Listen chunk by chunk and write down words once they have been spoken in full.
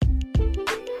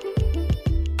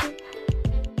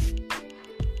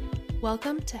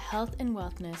Welcome to Health and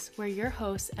Wellness, where your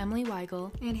hosts, Emily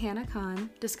Weigel and Hannah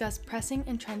Kahn, discuss pressing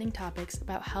and trending topics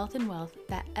about health and wealth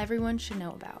that everyone should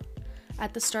know about.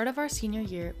 At the start of our senior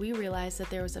year, we realized that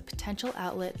there was a potential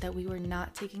outlet that we were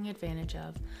not taking advantage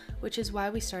of, which is why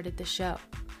we started this show.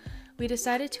 We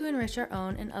decided to enrich our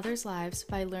own and others' lives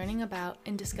by learning about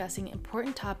and discussing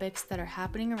important topics that are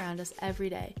happening around us every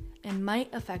day and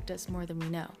might affect us more than we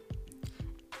know.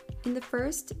 In the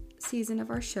first season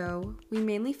of our show, we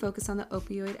mainly focus on the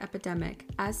opioid epidemic,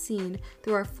 as seen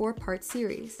through our 4-part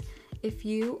series. If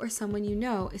you or someone you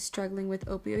know is struggling with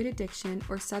opioid addiction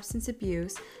or substance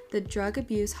abuse, the drug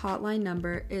abuse hotline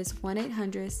number is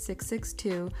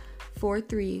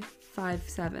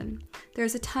 1-800-662-4357.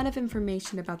 There's a ton of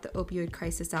information about the opioid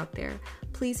crisis out there.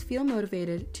 Please feel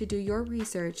motivated to do your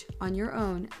research on your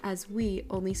own, as we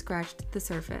only scratched the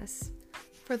surface.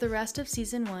 For the rest of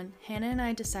Season 1, Hannah and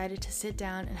I decided to sit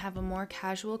down and have a more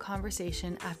casual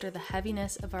conversation after the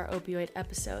heaviness of our opioid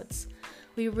episodes.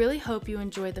 We really hope you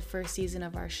enjoyed the first season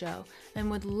of our show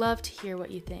and would love to hear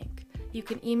what you think. You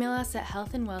can email us at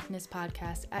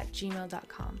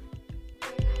healthandwellnesspodcast@gmail.com.